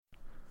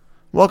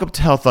Welcome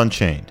to Health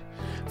Unchained.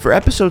 For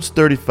episodes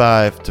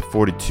 35 to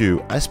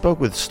 42, I spoke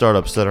with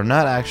startups that are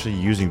not actually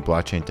using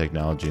blockchain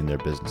technology in their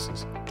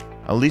businesses,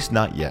 at least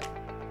not yet.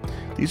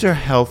 These are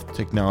health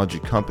technology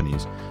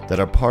companies that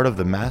are part of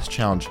the Mass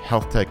Challenge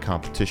Health Tech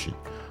competition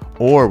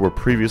or were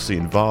previously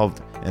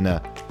involved in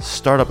a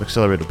Startup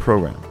Accelerator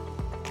program.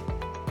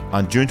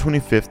 On June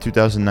 25,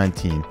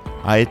 2019,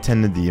 I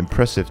attended the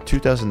impressive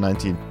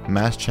 2019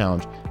 Mass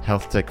Challenge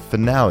Health Tech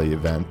Finale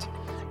event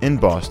in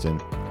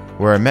Boston,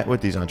 where I met with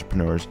these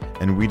entrepreneurs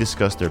and we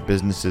discussed their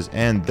businesses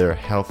and their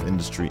health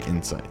industry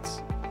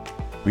insights.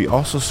 We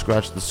also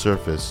scratched the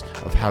surface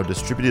of how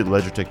distributed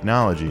ledger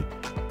technology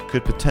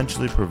could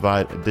potentially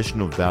provide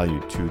additional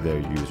value to their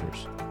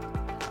users.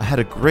 I had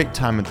a great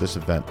time at this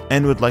event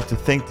and would like to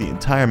thank the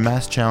entire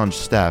Mass Challenge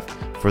staff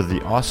for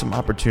the awesome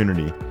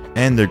opportunity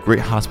and their great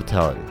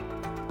hospitality.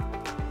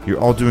 You're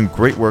all doing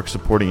great work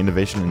supporting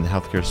innovation in the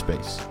healthcare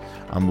space.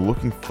 I'm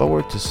looking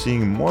forward to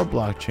seeing more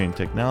blockchain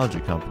technology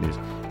companies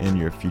in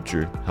your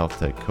future health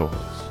tech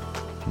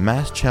cohorts.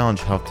 Mass Challenge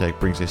Health Tech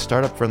brings a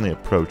startup-friendly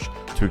approach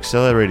to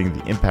accelerating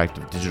the impact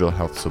of digital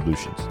health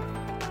solutions.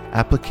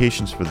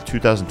 Applications for the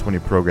 2020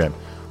 program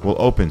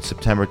will open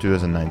September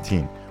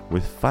 2019,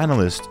 with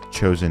finalists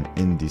chosen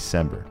in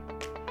December.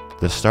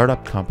 The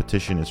startup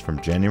competition is from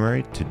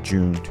January to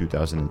June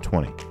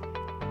 2020.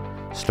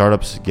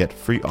 Startups get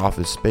free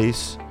office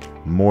space,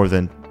 more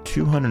than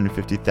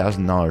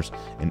 $250,000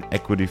 in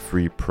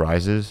equity-free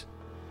prizes,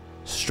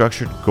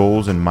 structured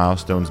goals and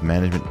milestones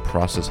management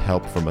process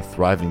help from a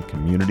thriving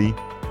community,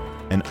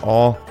 and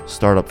all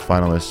startup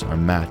finalists are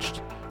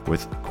matched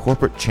with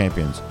corporate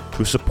champions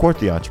who support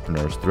the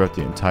entrepreneurs throughout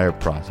the entire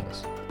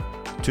process.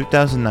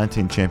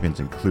 2019 champions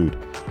include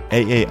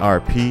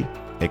AARP,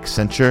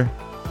 Accenture,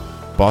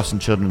 Boston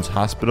Children's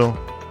Hospital,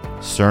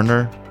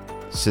 Cerner,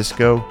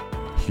 Cisco,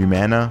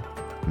 Humana,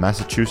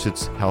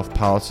 Massachusetts Health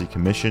Policy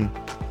Commission,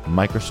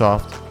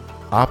 Microsoft,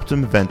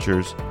 Optum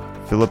Ventures,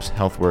 Philips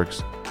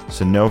HealthWorks,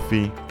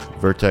 Sanofi,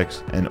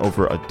 Vertex, and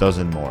over a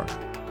dozen more.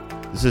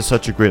 This is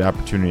such a great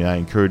opportunity. I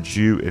encourage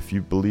you, if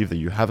you believe that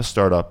you have a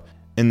startup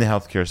in the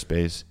healthcare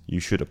space, you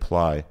should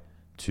apply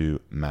to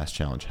Mass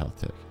Challenge Health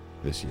Tech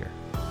this year.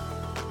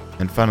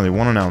 And finally,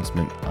 one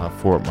announcement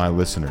for my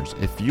listeners.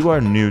 If you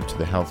are new to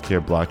the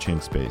healthcare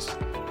blockchain space,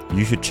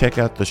 you should check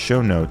out the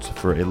show notes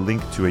for a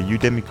link to a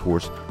Udemy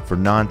course for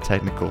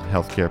non-technical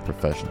healthcare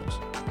professionals.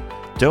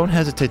 Don't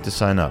hesitate to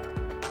sign up.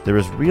 There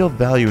is real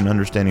value in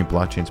understanding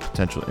blockchain's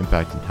potential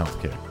impact in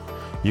healthcare.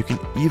 You can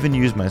even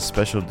use my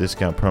special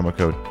discount promo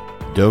code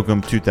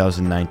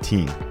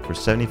DOGUM2019 for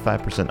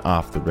 75%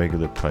 off the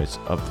regular price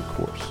of the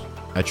course.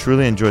 I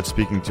truly enjoyed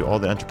speaking to all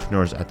the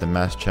entrepreneurs at the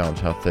Mass Challenge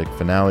Health Tech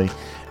Finale,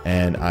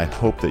 and I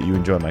hope that you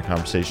enjoy my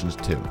conversations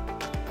too.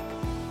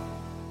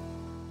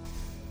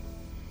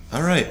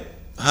 All right.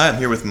 Hi, I'm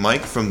here with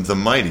Mike from The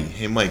Mighty.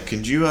 Hey, Mike,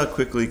 could you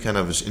quickly kind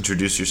of just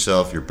introduce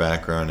yourself, your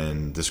background,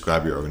 and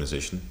describe your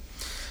organization?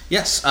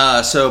 Yes.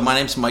 So my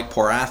name's Mike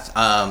Porath.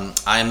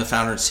 I am the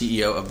founder and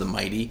CEO of The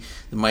Mighty.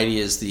 The Mighty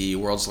is the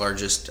world's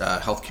largest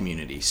health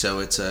community. So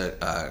it's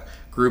a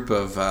group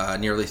of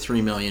nearly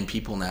 3 million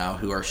people now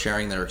who are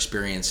sharing their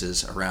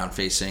experiences around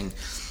facing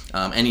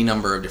any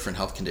number of different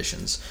health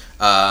conditions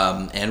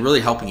and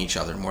really helping each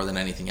other more than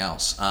anything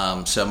else.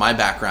 So my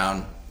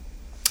background,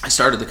 I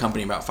started the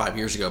company about 5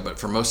 years ago, but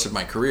for most of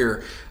my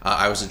career,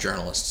 I was a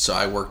journalist. So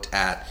I worked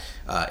at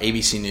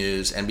ABC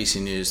News,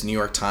 NBC News, New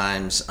York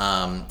Times,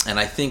 and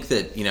I think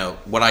that, you know,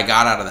 what I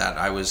got out of that,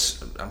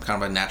 I'm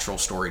kind of a natural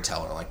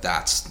storyteller. Like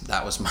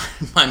that was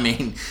my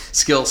main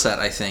skill set,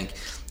 I think.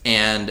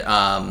 And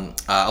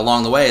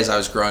along the way, as I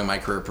was growing my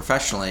career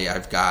professionally,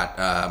 I've got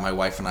my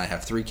wife and I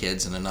have 3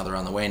 kids and another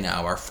on the way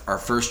now. Our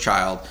first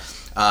child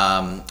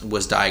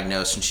was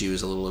diagnosed when she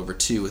was a little over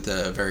 2 with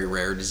a very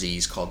rare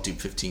disease called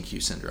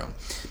Dup15q syndrome.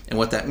 And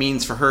what that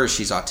means for her is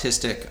she's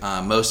autistic.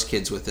 Most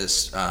kids with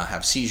this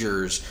have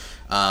seizures,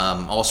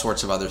 all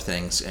sorts of other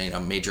things,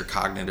 major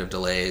cognitive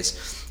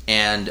delays.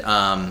 And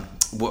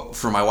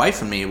for my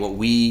wife and me, what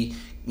we,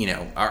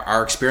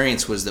 our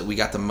experience was that we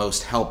got the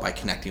most help by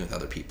connecting with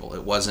other people.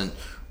 It wasn't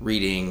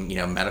reading,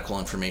 medical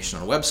information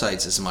on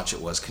websites as much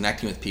it was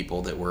connecting with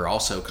people that were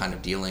also kind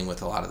of dealing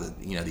with a lot of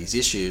the, these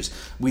issues.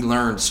 We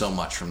learned so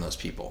much from those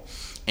people.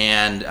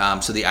 And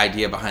so the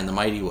idea behind The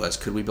Mighty was,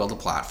 could we build a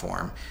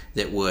platform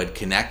that would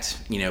connect,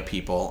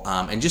 people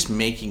and just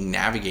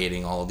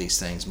navigating all of these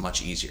things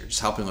much easier, just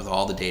helping with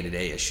all the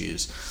day-to-day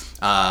issues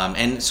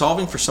and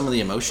solving for some of the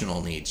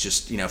emotional needs,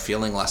 just,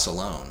 feeling less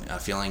alone,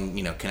 feeling,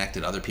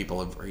 connected. Other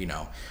people,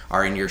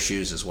 are in your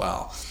shoes as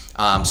well.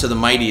 So The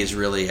Mighty is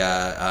really,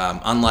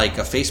 unlike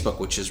a Facebook,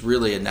 which is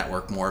really a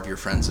network more of your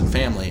friends and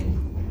family,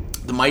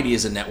 The Mighty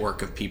is a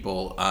network of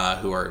people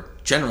who are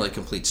generally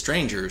complete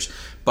strangers,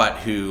 but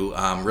who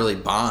really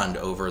bond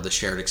over the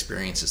shared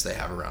experiences they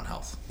have around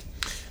health.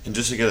 And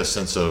just to get a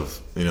sense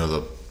of,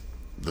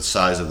 the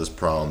size of this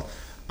problem,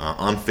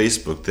 on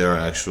Facebook, there are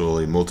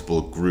actually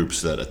multiple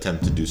groups that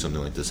attempt to do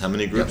something like this. How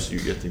many groups?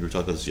 Yep. I think we were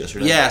talking about this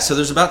yesterday. Yeah, so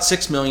there's about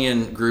 6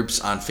 million groups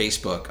on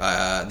Facebook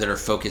that are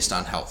focused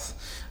on health.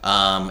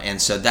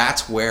 And so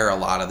that's where a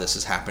lot of this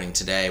is happening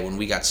today. When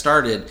we got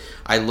started,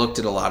 I looked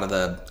at a lot of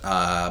the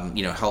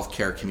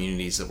healthcare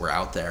communities that were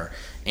out there,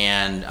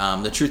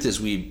 and the truth is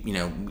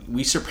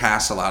we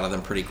surpassed a lot of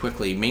them pretty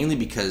quickly, mainly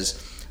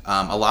because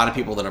a lot of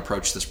people that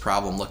approached this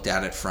problem looked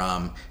at it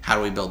from how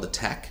do we build the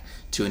tech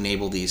to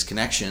enable these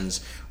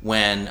connections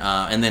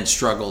and then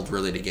struggled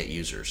really to get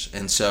users.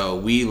 And so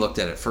we looked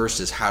at it first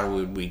as how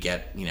do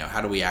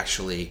we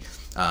actually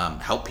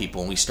help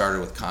people, and we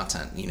started with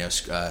content.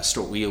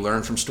 We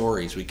learn from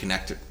stories, we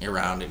connect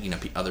around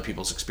other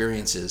people's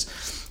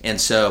experiences, and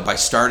so by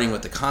starting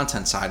with the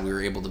content side, we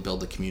were able to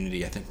build the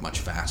community, I think, much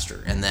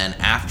faster. And then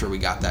after we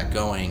got that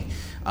going,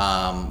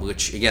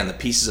 which again, the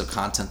pieces of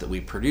content that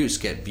we produce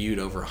get viewed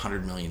over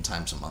 100 million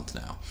times a month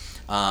now.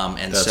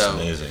 That's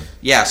amazing.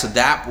 Yeah, so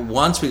that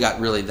once we got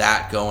really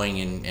that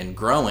going and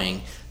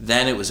growing,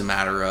 then it was a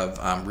matter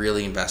of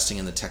really investing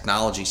in the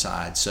technology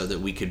side so that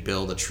we could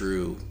build a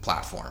true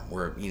platform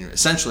where,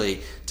 essentially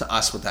to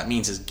us what that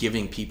means is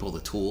giving people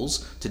the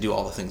tools to do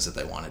all the things that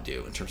they want to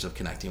do in terms of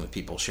connecting with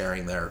people,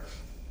 sharing their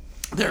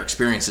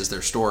experiences,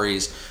 their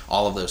stories,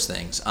 all of those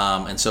things.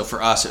 And so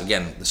for us,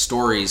 again, the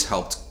stories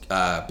helped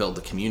build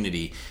the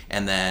community,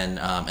 and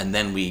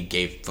then we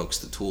gave folks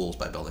the tools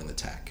by building the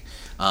tech.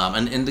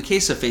 And in the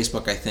case of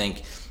Facebook, I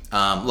think,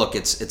 look,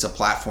 it's a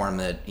platform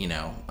that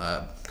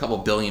a couple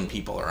billion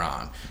people are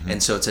on,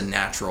 and so it's a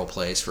natural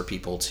place for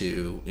people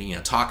to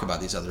talk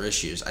about these other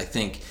issues. I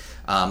think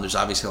there's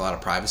obviously a lot of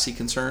privacy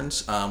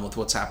concerns with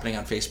what's happening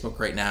on Facebook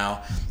right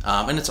now,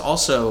 and it's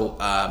also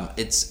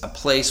it's a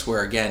place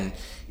where, again,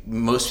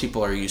 most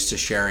people are used to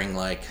sharing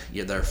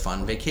their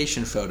fun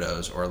vacation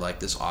photos or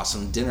this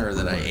awesome dinner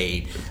that I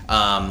ate.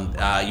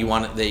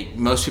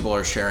 Most people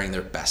are sharing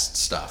their best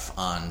stuff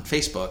on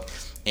Facebook.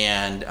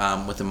 And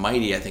with the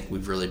Mighty, I think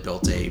we've really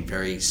built a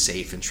very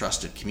safe and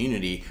trusted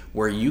community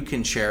where you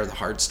can share the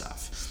hard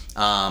stuff,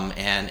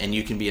 and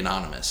you can be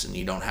anonymous, and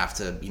you don't have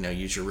to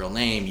use your real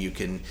name. You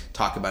can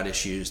talk about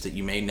issues that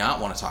you may not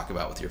want to talk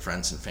about with your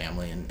friends and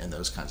family and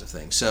those kinds of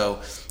things.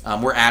 So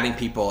we're adding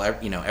people.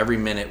 Every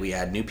minute we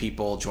add new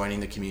people joining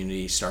the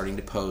community, starting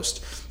to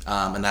post,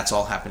 and that's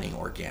all happening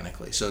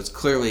organically. So it's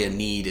clearly a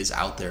need is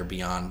out there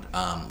beyond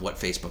what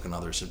Facebook and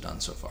others have done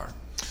so far.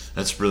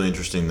 That's really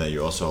interesting that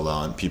you're also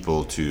allowing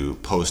people to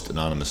post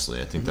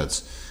anonymously. I think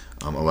that's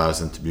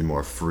allows them to be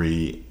more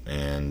free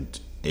and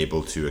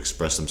able to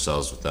express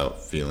themselves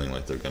without feeling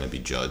like they're going to be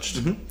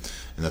judged. And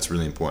that's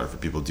really important for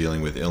people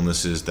dealing with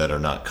illnesses that are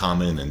not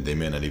common, and they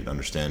may not even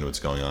understand what's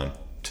going on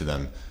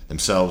to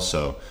themselves.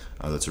 So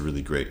that's a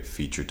really great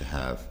feature to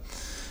have.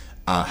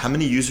 How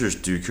many users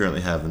do you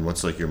currently have, and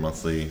what's your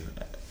monthly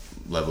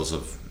levels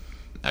of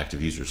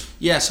active users?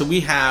 Yeah, so we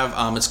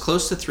have it's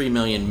close to 3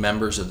 million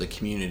members of the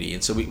community,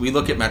 and so we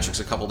look at metrics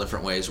a couple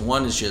different ways.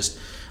 One is just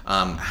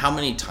how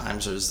many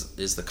times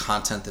is the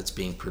content that's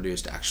being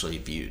produced actually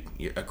viewed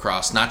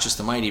across not just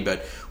the Mighty,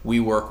 but we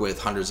work with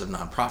hundreds of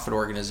nonprofit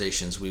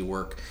organizations. We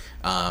work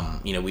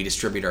we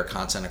distribute our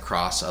content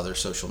across other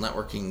social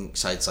networking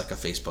sites like a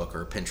Facebook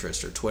or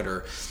Pinterest or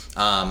Twitter,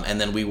 and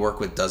then we work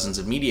with dozens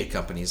of media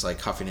companies like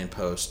Huffington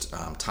Post,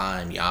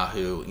 Time,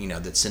 Yahoo,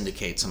 that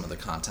syndicate some of the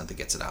content that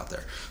gets it out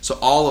there. So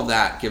all of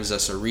that gives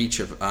us a reach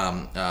of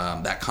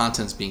that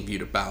content's being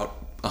viewed about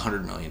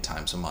 100 million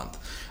times a month.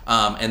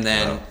 And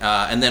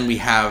then we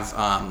have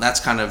that's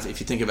kind of, if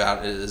you think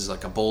about it as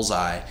like a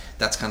bullseye,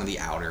 that's kind of the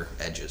outer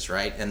edges,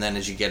 right? And then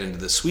as you get into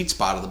the sweet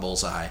spot of the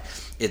bullseye,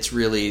 it's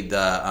really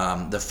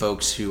the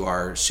folks who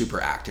are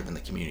super active in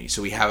the community.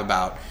 So we have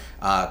about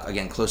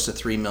again close to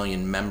 3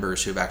 million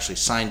members who have actually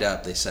signed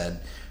up. They said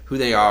who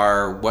they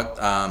are,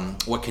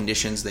 what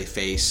conditions they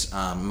face.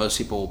 Most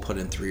people will put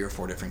in 3 or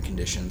 4 different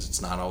conditions.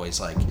 It's not always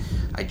like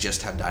I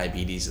just have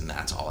diabetes and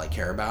that's all I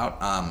care about.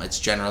 It's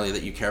generally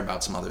that you care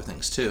about some other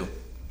things too.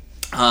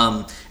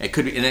 It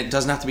could be, and it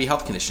doesn't have to be a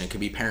health condition. It could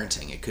be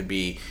parenting. It could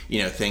be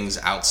things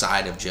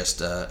outside of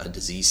just a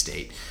disease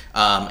state.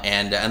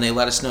 And they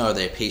let us know, are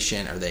they a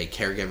patient, are they a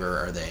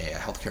caregiver, are they a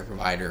healthcare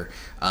provider,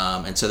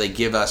 and so they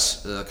give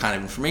us the kind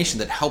of information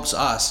that helps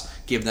us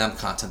give them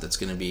content that's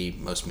going to be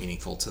most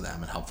meaningful to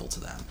them and helpful to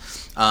them.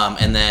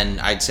 And then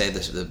I'd say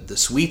the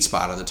sweet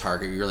spot of the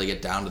target, you really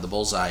get down to the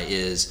bullseye,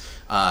 is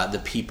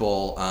the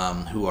people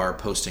who are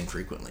posting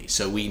frequently.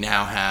 So we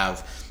now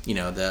have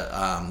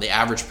the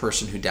average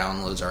person who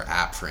downloads our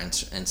app, for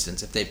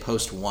instance, if they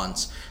post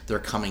once, they're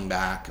coming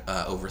back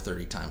over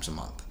 30 times a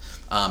month.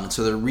 And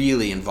so they're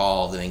really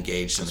involved and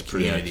engaged in the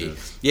community.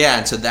 Yeah,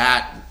 and so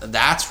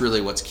that's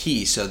really what's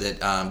key. So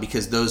that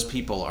because those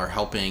people are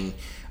helping,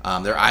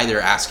 they're either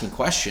asking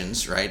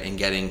questions, right, and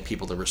getting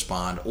people to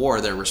respond,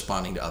 or they're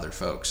responding to other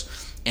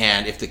folks.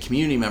 And if the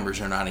community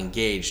members are not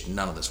engaged,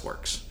 none of this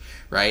works.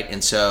 Right,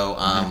 and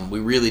so we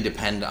really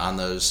depend on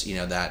those,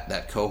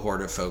 that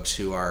cohort of folks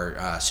who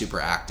are super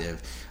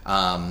active,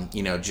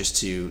 just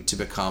to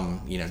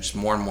become, just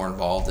more and more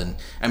involved. And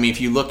I mean,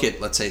 if you look at,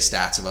 let's say,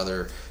 stats of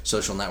other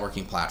social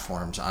networking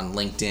platforms on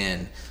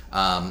LinkedIn,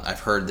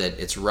 I've heard that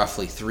it's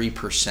roughly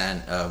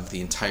 3% of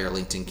the entire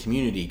LinkedIn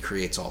community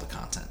creates all the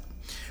content.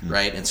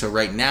 right? And so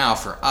right now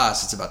for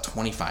us, it's about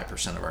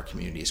 25% of our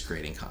community is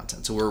creating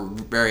content. So we're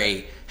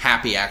very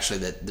happy actually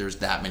that there's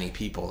that many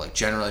people. Like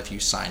generally, if you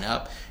sign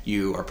up,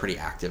 you are pretty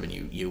active and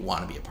you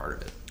want to be a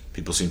part of it.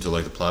 People seem to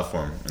like the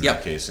platform in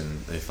that case, and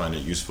they find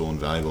it useful and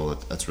valuable.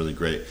 That's really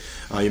great.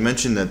 You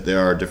mentioned that there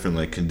are different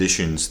like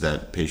conditions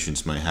that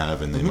patients might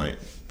have, and they might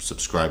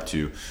subscribe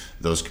to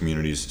those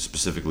communities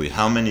specifically.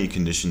 How many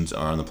conditions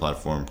are on the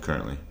platform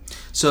currently?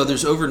 So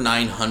there's over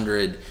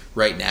 900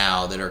 right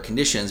now that are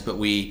conditions, but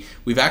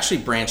we've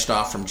actually branched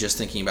off from just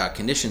thinking about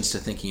conditions to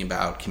thinking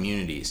about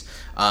communities.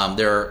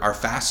 Our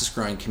fastest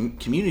growing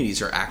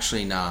communities are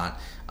actually not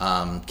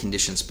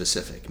condition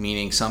specific,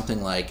 meaning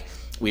something like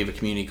we have a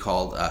community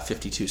called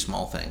 52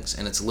 Small Things,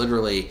 and it's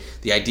literally,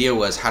 the idea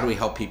was how do we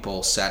help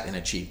people set and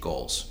achieve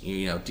goals,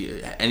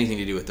 anything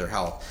to do with their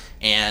health.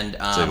 And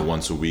it's like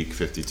once a week,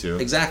 52.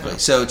 Exactly. Yeah.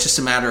 So it's just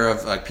a matter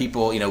of like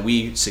people,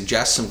 we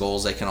suggest some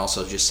goals. They can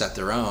also just set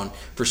their own.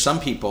 For some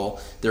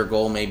people, their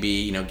goal may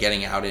be,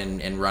 getting out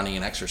and running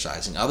and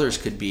exercising. Others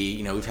could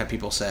be, we've had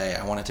people say,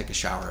 I want to take a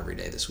shower every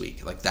day this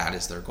week. Like that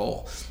is their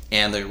goal.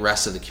 And the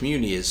rest of the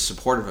community is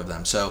supportive of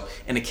them. So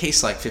in a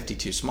case like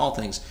 52 Small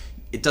Things,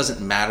 it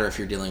doesn't matter if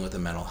you're dealing with a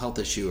mental health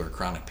issue or a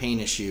chronic pain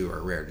issue or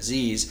a rare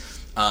disease.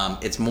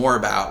 It's more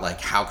about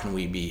like how can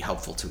we be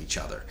helpful to each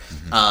other.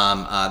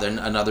 Then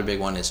another big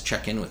one is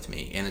check in with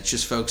me, and it's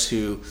just folks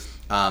who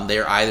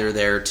they're either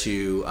there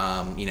to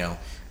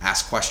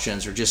ask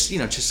questions or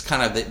just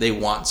kind of they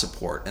want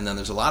support. And then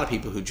there's a lot of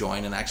people who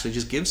join and actually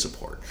just give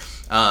support.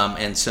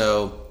 And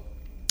so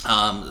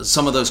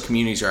some of those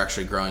communities are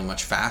actually growing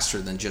much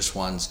faster than just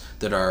ones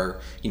that are,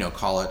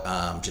 call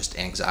it just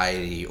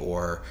anxiety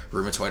or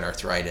rheumatoid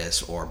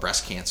arthritis or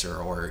breast cancer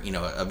or,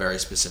 a very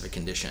specific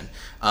condition.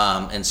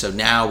 And so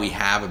now we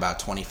have about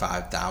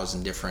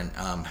 25,000 different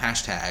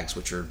hashtags,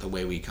 which are the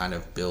way we kind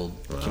of build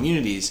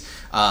communities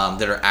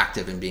that are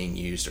active and being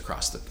used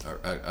across the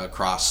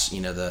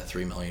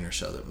 3 million or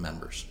so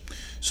members.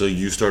 So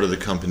you started the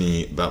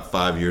company about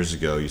 5 years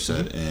ago, you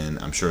said, and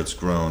I'm sure it's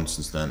grown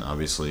since then,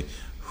 obviously.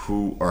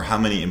 How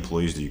many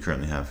employees do you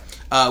currently have?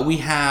 We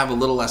have a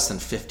little less than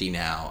 50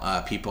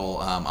 now, people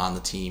on the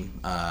team.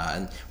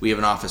 And we have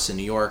an office in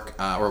New York,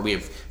 or we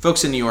have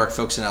folks in New York,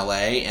 folks in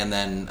LA, and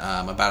then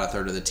about a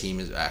third of the team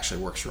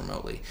actually works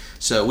remotely.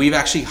 So we've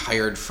actually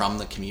hired from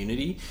the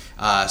community.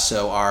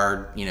 So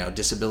our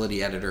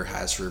disability editor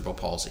has cerebral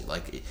palsy.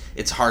 Like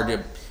it's hard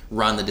to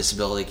run the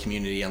disability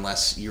community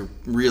unless you're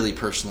really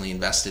personally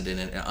invested in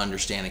it and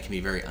understand it, can be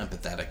very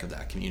empathetic of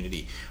that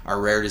community. Our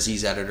rare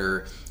disease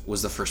editor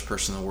was the first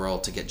person in the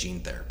world to get gene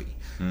therapy,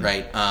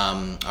 right?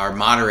 Our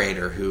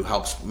moderator, who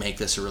helps make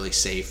this a really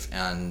safe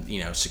and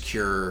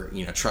secure,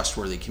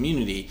 trustworthy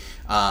community,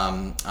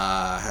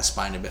 has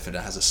spina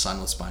bifida, has a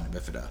son with spina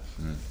bifida.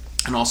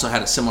 And also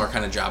had a similar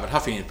kind of job at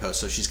Huffington Post.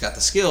 So she's got the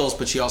skills,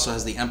 but she also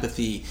has the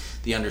empathy,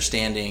 the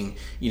understanding,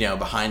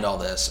 behind all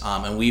this.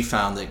 And we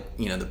found that,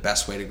 the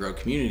best way to grow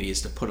community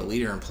is to put a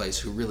leader in place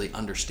who really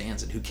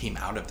understands it, who came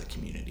out of the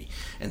community.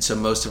 And so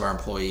most of our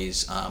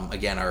employees,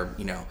 again, are,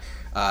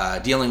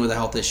 dealing with a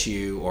health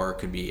issue, or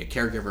could be a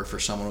caregiver for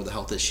someone with a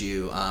health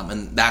issue.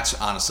 And that's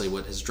honestly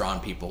what has drawn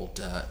people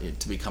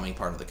to becoming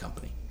part of the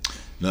company.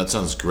 No, that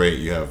sounds great.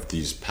 You have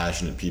these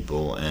passionate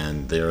people,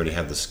 and they already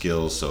have the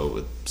skills, so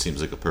it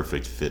seems like a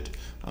perfect fit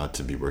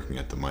to be working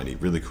at the Mighty.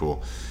 Really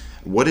cool.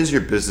 What is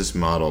your business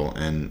model,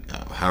 and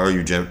how are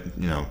you,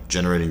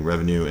 generating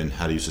revenue, and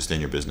how do you sustain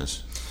your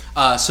business?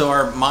 So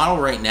our model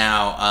right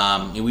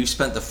now, we've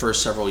spent the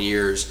first several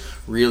years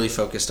really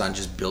focused on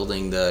just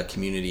building the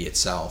community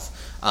itself.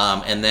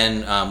 And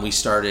then we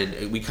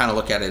kind of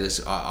look at it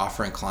as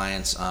offering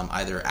clients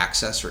either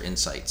access or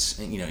insights,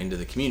 into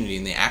the community.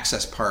 And the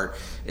access part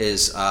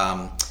is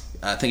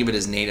think of it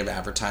as native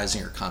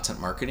advertising or content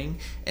marketing.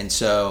 And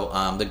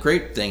so the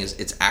great thing is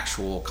it's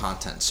actual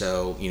content.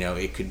 So,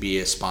 it could be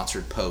a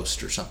sponsored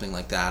post or something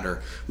like that.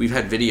 Or we've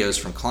had videos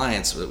from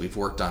clients that we've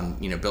worked on,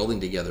 building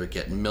together,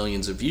 get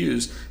millions of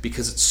views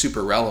because it's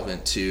super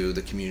relevant to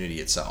the community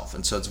itself.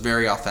 And so it's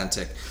very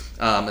authentic.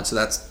 And so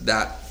that's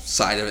that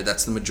side of it.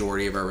 That's the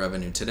majority of our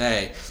revenue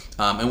today.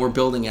 And we're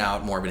building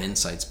out more of an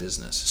insights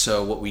business.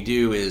 So what we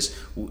do is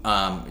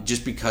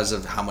just because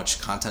of how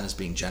much content is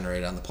being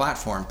generated on the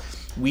platform,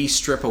 we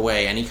strip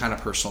away any kind of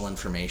personal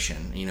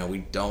information. We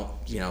don't,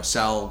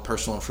 sell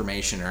personal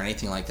information or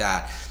anything like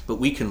that. But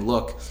we can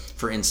look,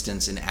 for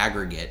instance, in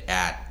aggregate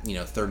at,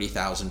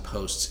 30,000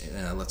 posts,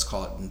 let's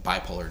call it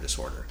bipolar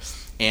disorder.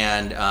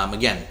 And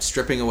again,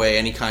 stripping away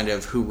any kind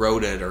of who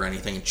wrote it or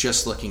anything,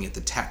 just looking at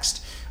the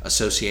text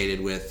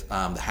associated with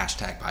the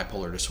hashtag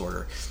bipolar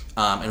disorder.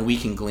 And we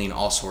can glean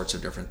all sorts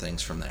of different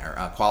things from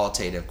there,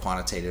 qualitative,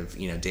 quantitative,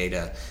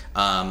 data.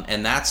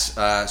 And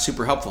that's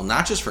super helpful,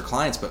 not just for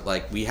clients, but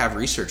like we have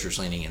researchers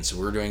leaning in. So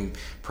we're doing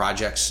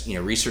projects,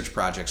 research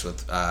projects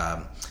with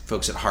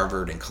folks at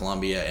Harvard and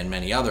Columbia and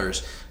many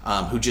others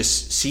who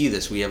just see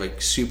this. We have a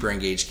super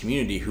engaged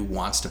community who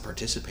wants to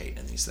participate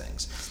in these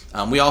things.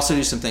 We also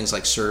do some things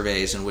like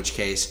surveys, in which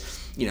case,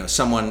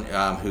 someone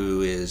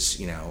who is,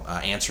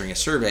 answering a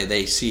survey,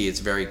 they see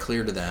it's very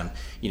clear to them,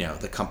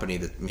 the company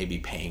that may be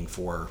paying looking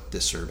for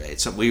this survey.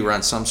 So we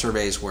run some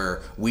surveys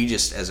where we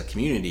just, as a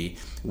community,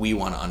 we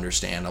want to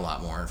understand a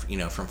lot more,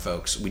 from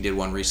folks. We did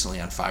one recently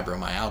on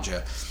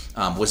fibromyalgia.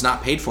 Was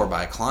not paid for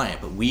by a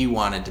client, but we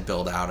wanted to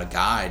build out a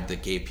guide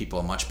that gave people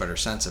a much better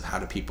sense of how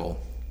do people,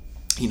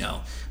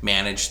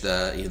 manage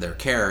their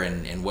care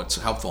and what's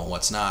helpful and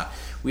what's not.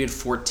 We had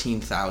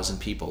 14,000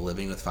 people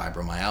living with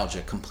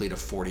fibromyalgia complete a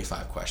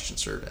 45-question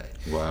survey.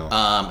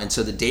 Wow. And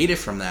so the data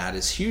from that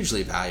is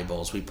hugely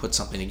valuable as we put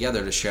something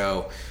together to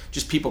show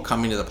just people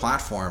coming to the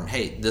platform,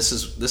 hey, this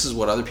is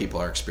what other people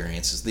are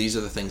experiencing. These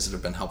are the things that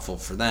have been helpful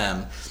for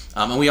them.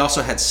 And we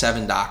also had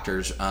 7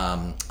 doctors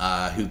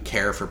who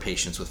care for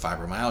patients with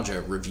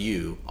fibromyalgia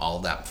review all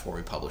of that before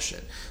we publish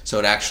it. So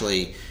it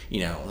actually,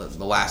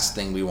 the last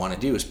thing we want to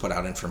do is put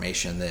out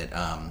information that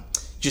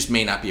just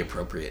may not be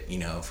appropriate,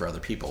 for other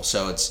people.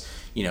 So it's,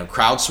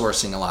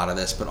 crowdsourcing a lot of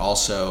this, but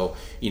also,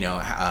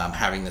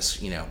 having this,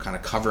 kind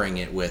of covering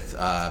it with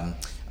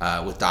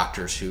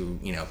doctors who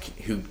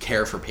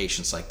care for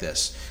patients like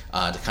this,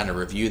 to kind of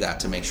review that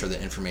to make sure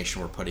the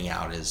information we're putting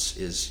out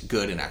is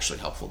good and actually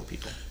helpful to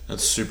people.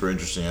 That's super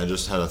interesting. I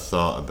just had a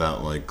thought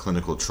about like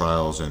clinical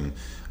trials and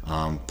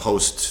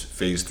post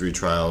phase 3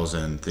 trials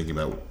and thinking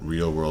about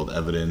real world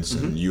evidence.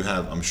 Mm-hmm. And you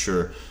have, I'm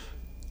sure,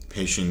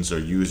 patients or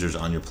users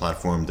on your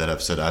platform that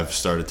have said, I've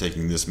started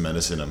taking this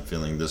medicine, I'm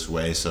feeling this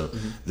way. So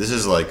this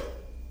is like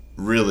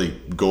really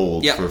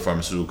gold for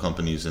pharmaceutical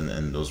companies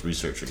and those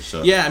researchers.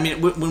 So yeah, I mean,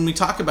 when we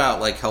talk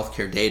about like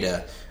healthcare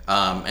data,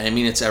 and I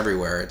mean it's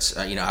everywhere. It's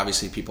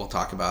obviously people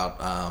talk about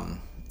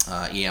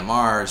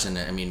EMRs, and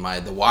I mean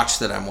the watch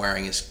that I'm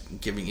wearing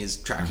is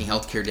tracking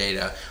healthcare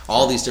data,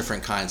 all these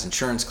different kinds,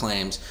 insurance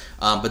claims.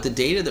 But the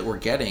data that we're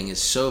getting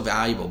is so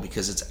valuable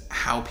because it's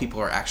how people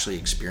are actually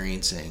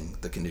experiencing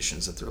the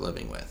conditions that they're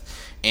living with,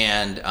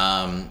 and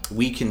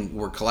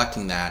we're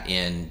collecting that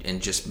in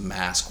just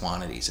mass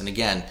quantities. And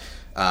again,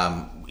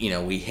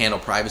 we handle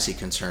privacy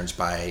concerns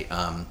by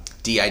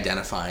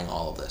de-identifying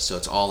all of this, so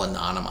it's all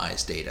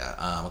anonymized data.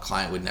 A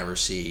client would never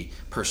see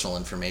personal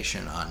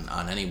information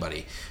on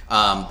anybody,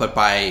 but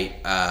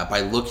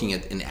by looking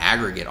at in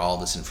aggregate all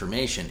this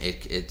information,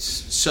 it's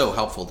so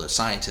helpful to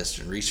scientists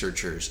and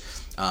researchers,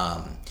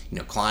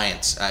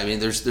 clients. I mean,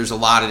 there's a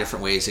lot of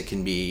different ways it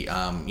can be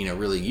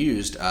really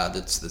used.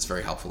 That's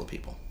very helpful to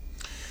people.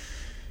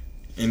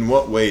 In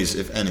what ways,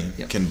 if any,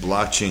 can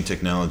blockchain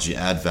technology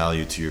add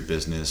value to your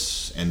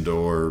business and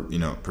or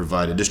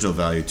provide additional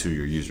value to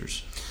your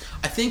users?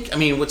 I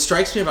mean, what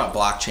strikes me about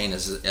blockchain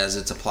as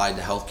it's applied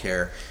to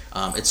healthcare,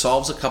 it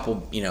solves a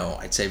couple,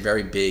 I'd say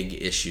very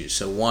big issues.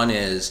 So one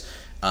is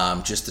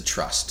just the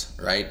trust,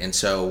 right? And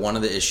so one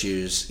of the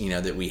issues,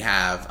 that we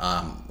have,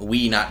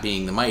 we not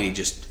being the Mighty,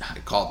 just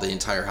call it the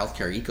entire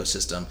healthcare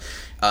ecosystem,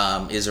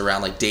 is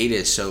around like data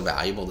is so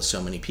valuable to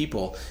so many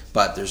people,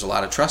 but there's a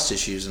lot of trust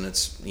issues, and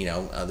it's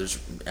there's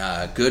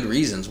good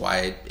reasons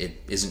why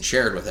it isn't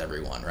shared with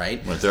everyone,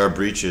 right? Right. There are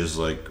breaches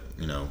like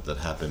that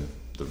happened.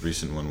 The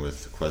recent one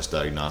with Quest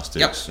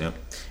Diagnostics. Yep.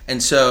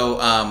 And so,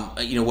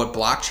 what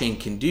blockchain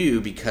can do,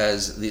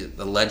 because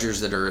the ledgers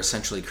that are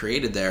essentially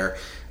created there,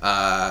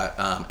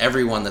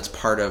 everyone that's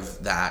part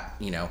of that,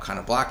 kind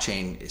of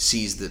blockchain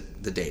sees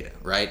the data,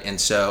 right?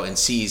 And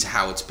sees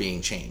how it's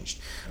being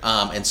changed.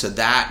 And so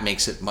that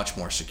makes it much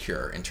more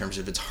secure in terms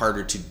of it's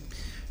harder to,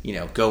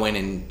 go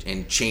in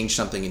and change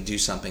something and do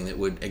something that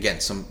would, again,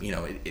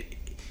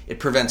 it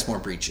prevents more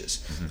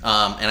breaches.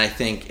 And I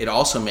think it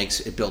also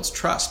builds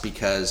trust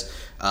because,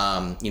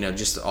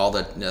 just all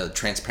the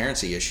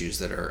transparency issues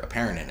that are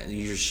apparent in it.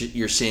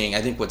 You're seeing,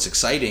 I think what's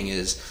exciting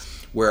is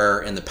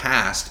where in the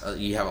past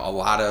you have a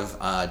lot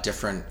of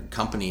different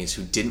companies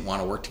who didn't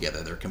want to work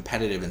together. They're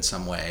competitive in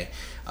some way.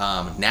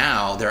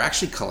 Now they're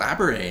actually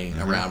collaborating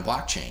around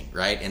blockchain,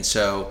 right? And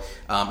so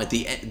at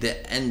the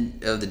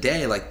end of the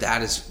day, like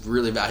that is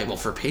really valuable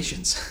for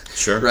patients,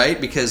 sure,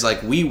 right? Because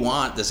like we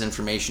want this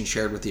information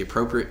shared with the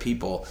appropriate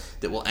people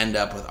that will end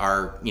up with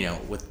our,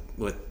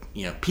 with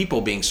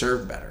people being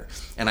served better.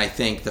 And I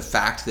think the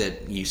fact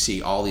that you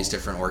see all these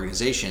different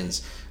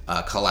organizations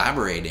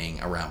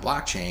collaborating around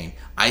blockchain,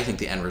 I think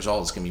the end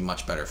result is going to be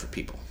much better for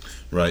people.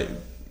 Right.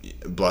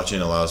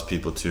 Blockchain allows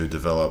people to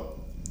develop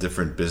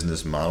different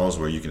business models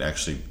where you can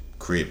actually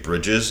create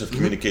bridges of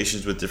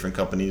communications with different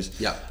companies,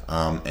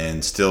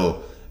 and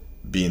still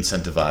be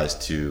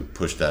incentivized to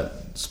push that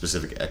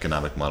specific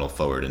economic model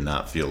forward and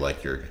not feel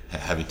like you're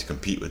having to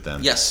compete with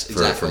them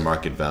for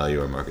market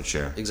value or market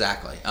share.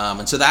 Exactly.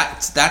 And so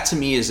that to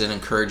me is an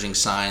encouraging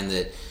sign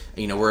that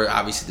we're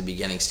obviously at the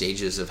beginning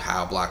stages of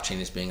how blockchain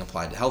is being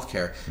applied to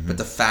healthcare, but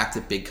the fact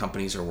that big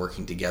companies are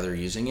working together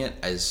using it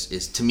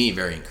is to me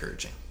very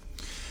encouraging.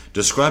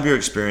 Describe your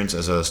experience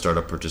as a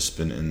startup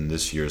participant in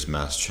this year's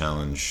Mass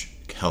Challenge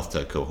Health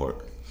Tech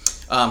cohort.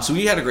 So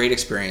we had a great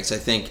experience. I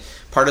think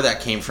part of that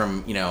came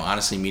from,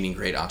 honestly meeting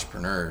great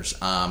entrepreneurs,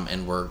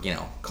 and we're,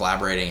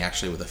 collaborating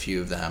actually with a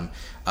few of them,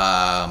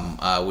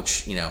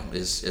 which,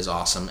 is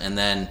awesome. And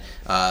then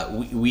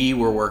we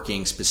were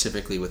working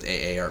specifically with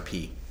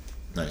AARP.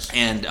 Nice.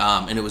 And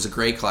it was a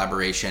great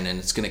collaboration, and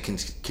it's going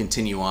to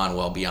continue on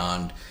well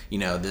beyond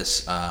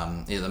this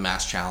the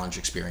Mass Challenge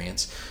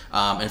experience.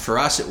 And for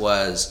us, it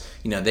was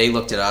they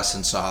looked at us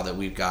and saw that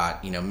we've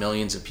got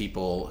millions of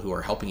people who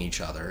are helping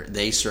each other.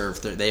 They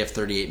have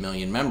 38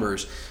 million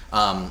members,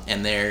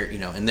 and they're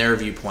in their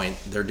viewpoint,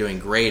 they're doing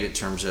great in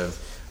terms of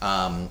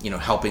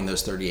helping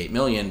those 38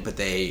 million, but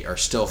they are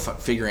still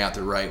figuring out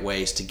the right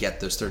ways to get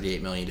those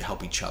 38 million to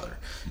help each other.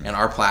 And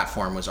our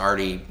platform was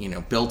already,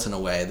 built in a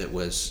way that it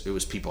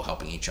was people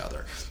helping each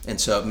other.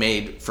 And so it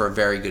made for a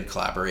very good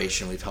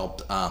collaboration. We've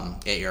helped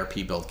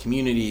AARP build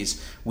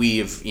communities.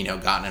 We've,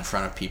 gotten in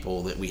front of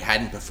people that we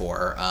hadn't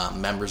before,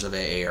 members of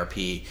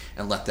AARP,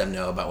 and let them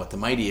know about what the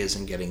Mighty is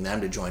and getting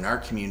them to join our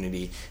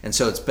community. And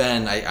so it's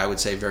been, I would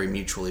say, very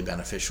mutually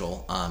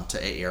beneficial to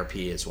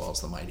AARP as well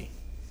as the Mighty.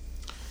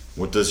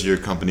 What does your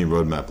company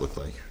roadmap look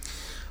like?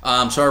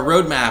 So our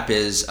roadmap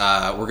is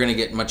we're going to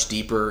get much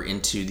deeper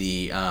into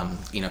the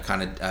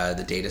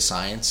the data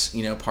science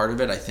part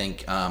of it. I think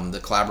the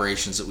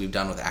collaborations that we've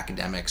done with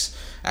academics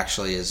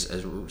actually is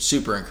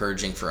super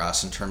encouraging for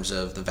us in terms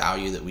of the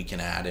value that we can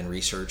add in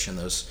research and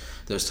those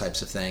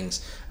types of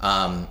things.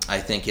 I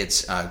think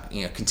it's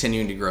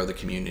continuing to grow the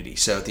community.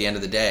 So at the end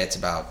of the day, it's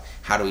about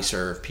how do we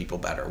serve people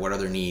better? What are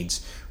their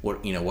needs?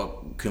 What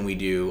can we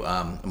do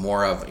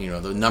more of?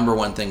 The number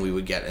one thing we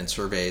would get in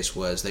surveys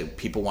was that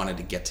people wanted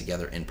to get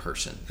together in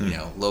person,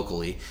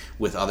 locally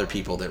with other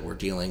people that were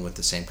dealing with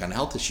the same kind of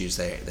health issues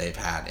they've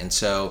had. And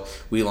so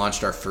we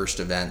launched our first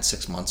event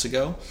 6 months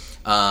ago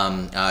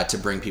to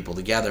bring people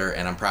together.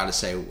 And I'm proud to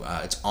say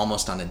it's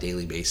almost on a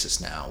daily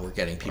basis now. We're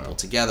getting people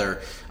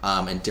together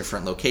in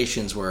different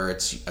locations where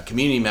it's a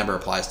community member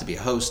applies to be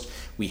a host.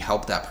 We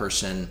help that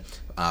person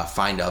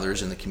find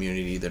others in the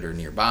community that are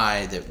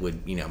nearby that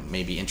would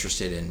maybe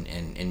interested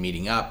in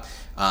meeting up.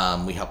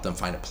 We help them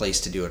find a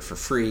place to do it for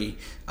free.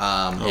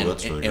 That's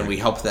really great. And we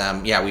help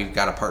them. Yeah, we've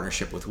got a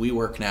partnership with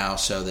WeWork now,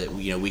 so that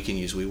we can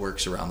use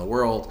WeWorks around the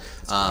world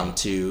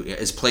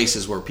as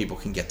places where people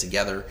can get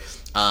together.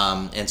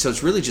 And so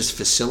it's really just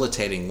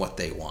facilitating what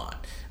they want.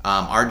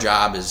 Our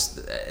job is,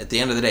 at the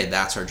end of the day,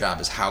 that's our job,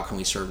 is how can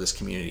we serve this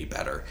community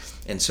better?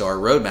 And so our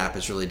roadmap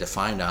is really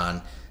defined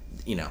on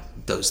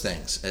those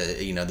things,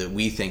 that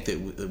we think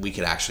that we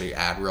could actually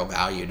add real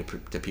value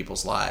to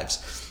people's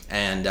lives.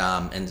 And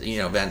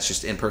events,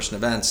 just in-person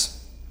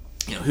events,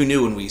 who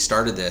knew when we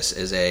started this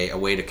as a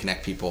way to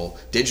connect people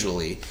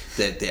digitally,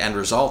 that the end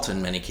result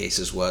in many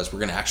cases was we're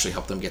going to actually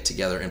help them get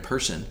together in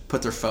person,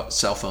 put their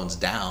cell phones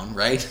down,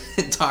 right,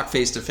 and talk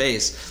face to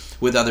face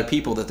with other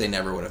people that they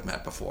never would have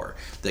met before,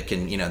 that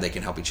can, they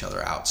can help each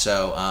other out.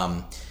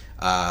 So,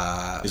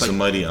 is the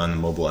Mighty on the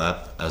mobile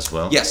app as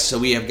well? Yes, so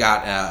we have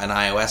got an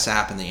iOS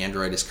app, and the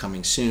Android is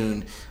coming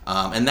soon.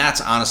 And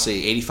that's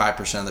honestly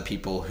 85% of the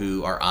people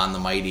who are on the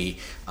Mighty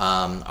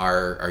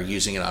are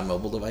using it on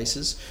mobile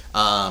devices.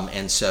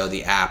 And so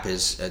the app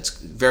it's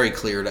very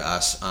clear to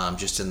us,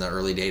 just in the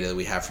early data that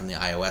we have from the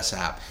iOS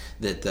app,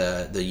 that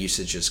the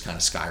usage is kind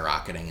of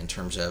skyrocketing in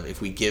terms of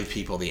if we give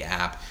people the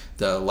app,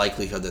 the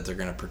likelihood that they're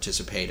going to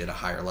participate at a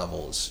higher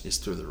level is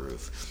through the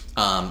roof.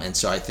 And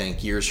so I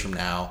think years from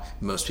now,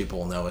 most people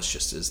will know us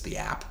just as the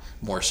app,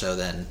 more so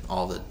than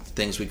all the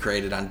things we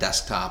created on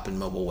desktop and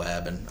mobile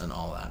web and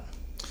all that.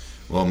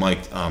 Well,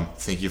 Mike,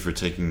 thank you for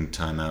taking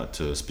time out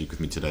to speak with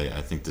me today.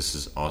 I think this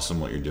is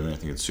awesome what you're doing. I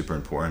think it's super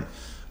important.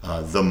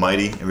 The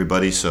Mighty,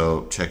 everybody,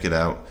 so check it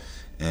out.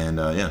 And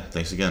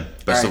thanks again.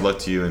 Best of luck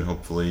to you, and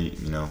hopefully,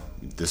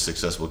 this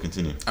success will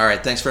continue. All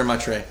right, thanks very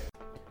much, Ray.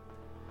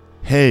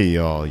 Hey,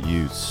 all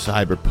you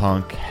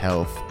cyberpunk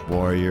health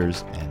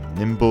warriors and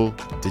nimble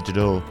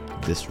digital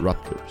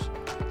disruptors.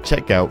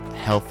 Check out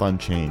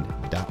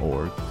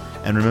healthunchained.org,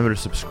 and remember to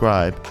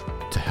subscribe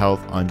to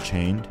Health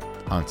Unchained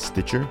on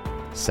Stitcher,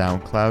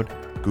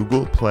 SoundCloud,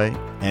 Google Play,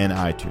 and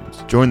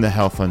iTunes. Join the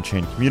Health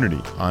Unchained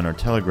community on our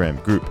Telegram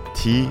group,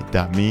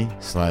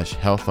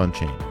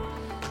 t.me/healthunchained.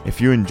 If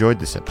you enjoyed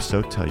this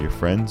episode, tell your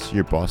friends,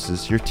 your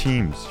bosses, your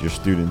teams, your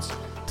students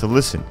to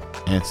listen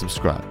and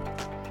subscribe.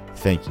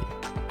 Thank you.